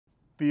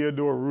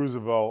Theodore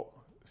Roosevelt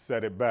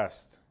said it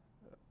best.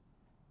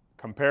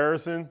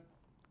 Comparison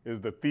is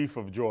the thief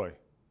of joy.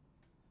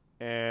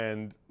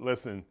 And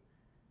listen,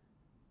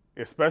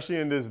 especially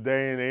in this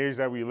day and age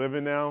that we live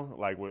in now,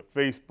 like with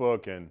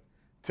Facebook and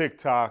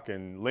TikTok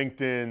and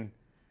LinkedIn,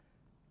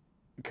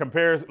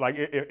 compares like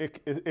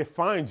it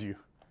finds you.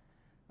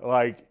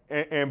 Like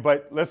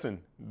but listen,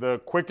 the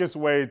quickest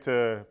way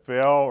to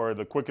fail or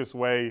the quickest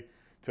way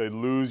to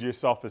lose your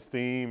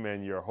self-esteem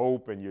and your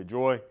hope and your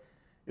joy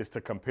is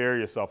to compare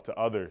yourself to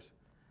others.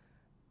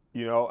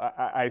 You know,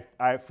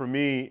 I for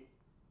me,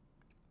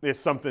 it's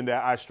something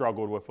that I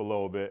struggled with a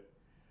little bit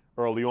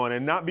early on,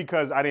 and not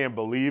because I didn't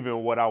believe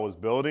in what I was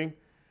building,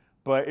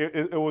 but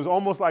it was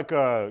almost like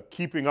a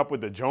keeping up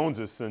with the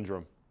Joneses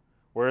syndrome,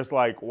 where it's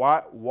like,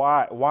 why?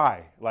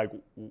 Like,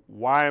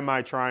 why am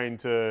I trying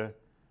to,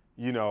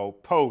 you know,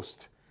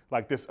 post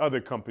like this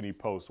other company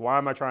posts? Why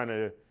am I trying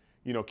to,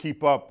 you know,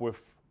 keep up with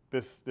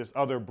this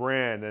other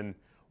brand and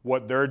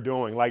what they're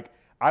doing? Like,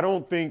 I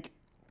don't think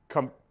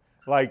comparing,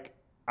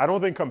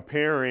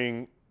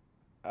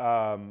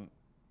 I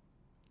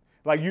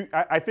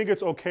think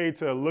it's okay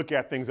to look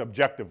at things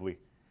objectively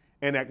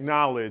and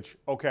acknowledge,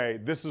 okay,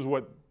 this is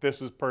what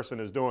person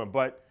is doing.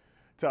 But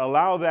to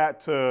allow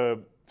that to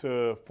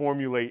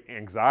formulate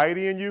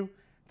anxiety in you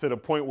to the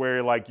point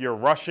where like you're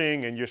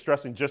rushing and you're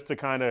stressing just to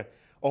kind of,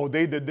 oh,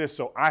 they did this,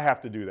 so I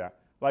have to do that.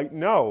 Like,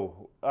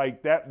 no,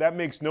 like that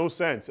makes no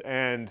sense.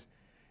 And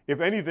if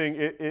anything,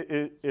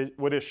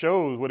 what it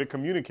shows, what it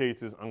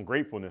communicates is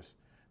ungratefulness.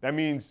 That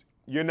means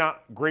you're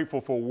not grateful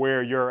for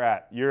where you're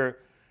at.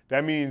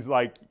 That means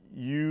like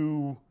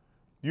you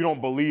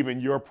don't believe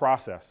in your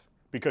process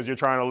because you're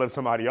trying to live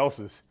somebody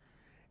else's.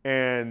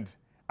 And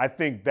I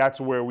think that's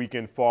where we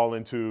can fall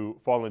into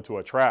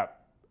a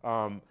trap.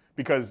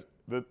 Because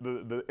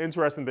the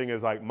interesting thing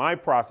is like my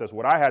process,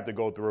 what I had to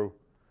go through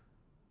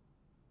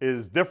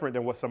is different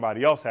than what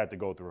somebody else had to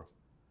go through.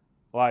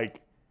 Like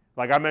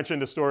I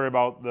mentioned the story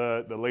about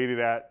the lady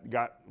that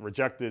got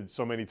rejected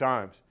so many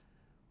times.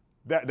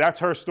 That's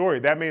her story.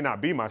 That may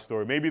not be my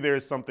story. Maybe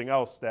there's something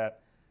else that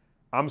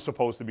I'm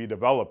supposed to be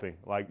developing.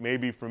 Like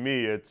maybe for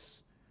me,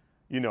 it's,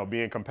 you know,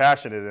 being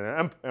compassionate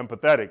and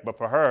empathetic. But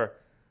for her,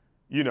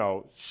 you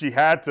know, she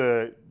had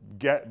to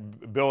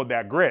build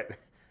that grit,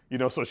 you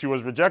know, so she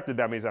was rejected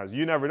that many times.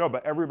 You never know,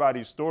 but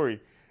everybody's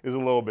story is a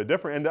little bit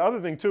different. And the other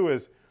thing too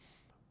is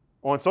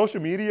on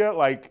social media,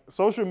 like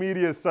social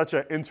media is such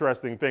an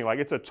interesting thing. Like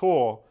it's a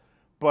tool,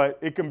 but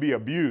it can be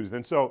abused.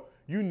 And so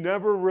you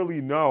never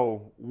really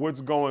know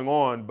what's going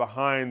on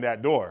behind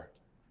that door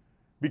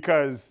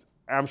because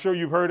I'm sure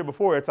you've heard it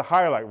before. It's a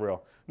highlight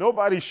reel.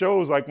 Nobody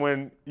shows like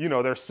when, you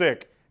know, they're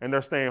sick and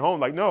they're staying home.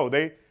 Like, no,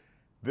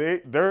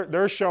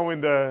 they're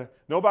showing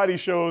nobody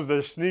shows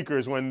their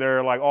sneakers when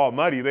they're like all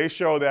muddy. They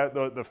show that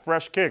the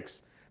fresh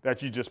kicks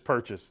that you just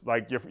purchased.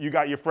 Like you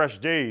got your fresh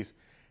J's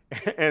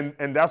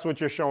and that's what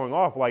you're showing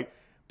off. Like,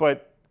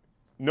 but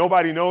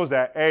nobody knows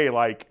that,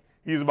 like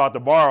he's about to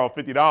borrow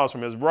 $50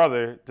 from his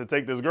brother to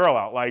take this girl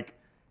out. Like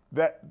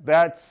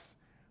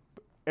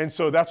and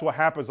so that's what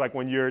happens like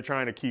when you're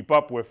trying to keep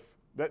up with,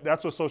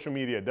 that's what social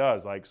media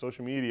does. Like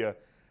social media,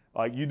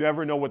 like you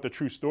never know what the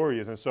true story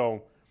is. And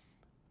so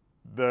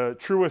the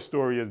truest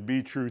story is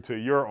be true to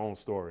your own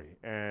story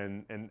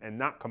and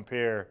not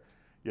compare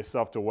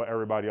yourself to what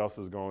everybody else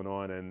is going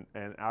on.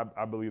 And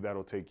I believe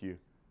that'll take you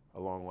a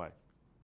long way.